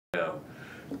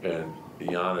and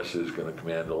Giannis is going to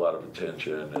command a lot of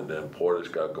attention, and then Portis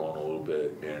got going a little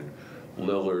bit, and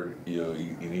Lillard,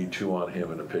 you need two on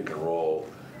him in a pick and roll,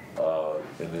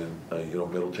 and then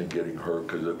Middleton getting hurt,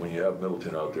 because when you have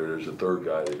Middleton out there, there's a third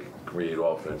guy that can create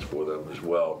offense for them as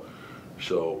well.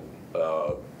 So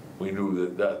we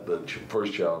knew that the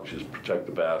first challenge is protect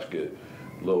the basket,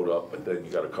 load up, but then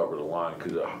you got to cover the line,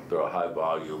 because they're a high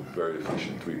volume, very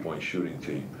efficient three-point shooting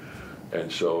team. And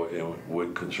so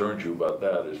what concerns you about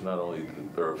that is not only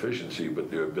their efficiency, but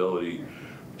their ability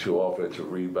to offensive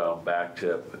rebound, back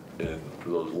tip, and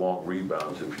those long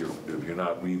rebounds. If you're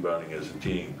not rebounding as a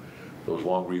team, those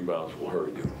long rebounds will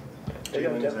hurt you.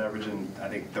 Jalen is averaging, I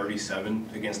think,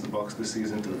 37 against the Bucks this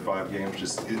season through 5 games.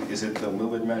 Just is it the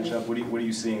Lillard matchup? What are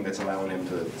you seeing that's allowing him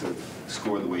to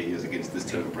score the way he is against this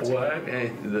team in particular? Well,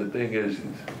 the thing is,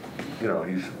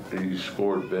 he's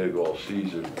scored big all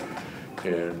season,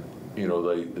 and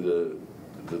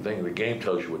the thing, the game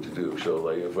tells you what to do. So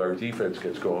like if our defense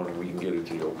gets going and we can get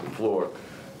into the open floor,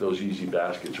 those easy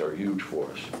baskets are huge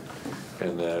for us.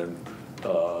 And then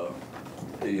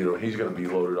he's going to be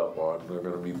loaded up on. They're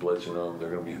going to be blitzing him.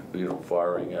 They're going to be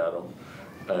firing at him.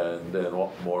 And then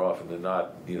more often than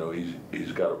not,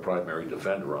 he's got a primary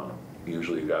defender on him.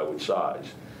 Usually a guy with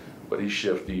size, but he's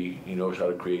shifty. He knows how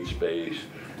to create space,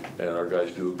 and our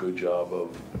guys do a good job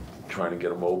of trying to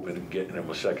get him open and getting him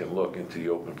a second look into the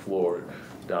open floor,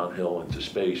 downhill into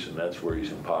space, and that's where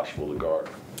he's impossible to guard.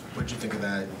 What did you think of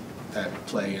that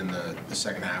play in the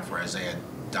second half where Isaiah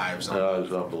dives on? It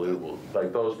was unbelievable.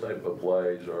 Like those type of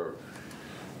plays are,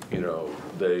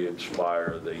 they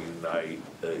inspire, they unite.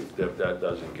 If that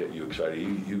doesn't get you excited,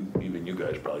 even you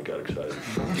guys probably got excited.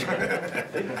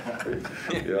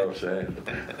 You know what I'm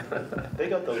saying? They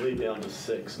got the lead down to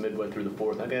 6 midway through the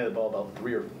fourth. I think they had the ball about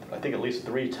at least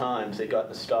three times. They got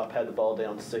the stop, had the ball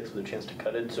down 6 with a chance to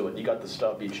cut into it. You got the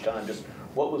stop each time. Just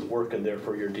what was working there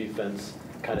for your defense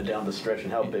kind of down the stretch,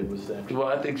 and how big was that? Well,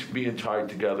 I think it's being tied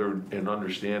together and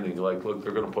understanding, like, look,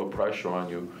 they're going to put pressure on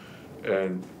you,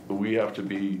 and we have to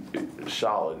be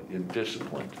solid and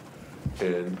disciplined,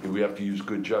 and we have to use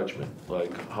good judgment.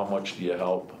 Like, how much do you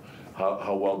help?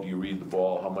 How well do you read the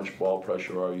ball? How much ball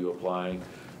pressure are you applying?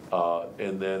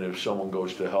 And then if someone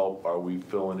goes to help, are we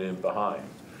filling in behind?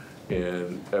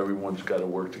 And everyone's got to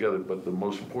work together, but the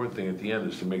most important thing at the end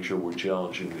is to make sure we're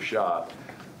challenging the shot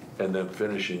and then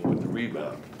finishing with the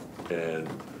rebound. And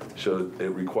so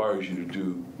it requires you to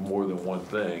do more than one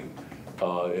thing,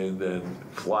 and then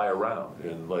fly around.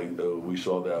 And like we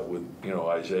saw that with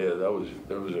Isaiah, that was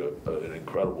an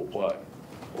incredible play.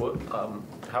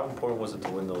 How important was it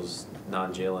to win those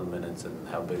non-Jalen minutes, and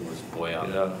how big was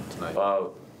Bojan tonight?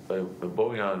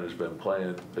 Bojan has been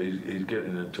playing. He's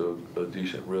getting into a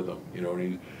decent rhythm,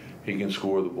 and he can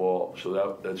score the ball.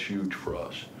 So that's huge for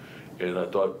us. And I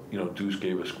thought, Deuce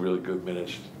gave us really good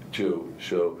minutes too.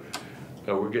 So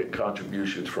we're getting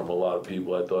contributions from a lot of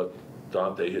people. I thought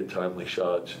Dante hit timely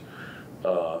shots.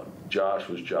 Josh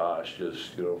was Josh,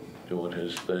 just doing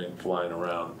his thing, flying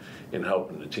around and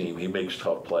helping the team. He makes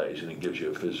tough plays and he gives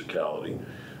you a physicality,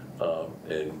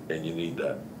 and you need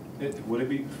that. Would it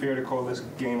be fair to call this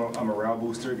game a morale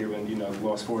booster, given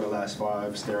lost 4 of the last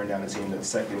 5, staring down a team that's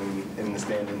second in the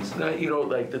standings?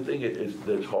 Like the thing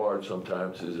that's hard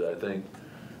sometimes is I think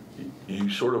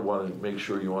you sort of want to make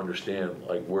sure you understand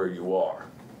like where you are,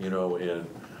 and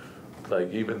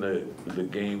like even the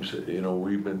games,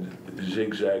 we've been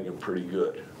zigzagging pretty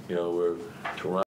good, where Toronto.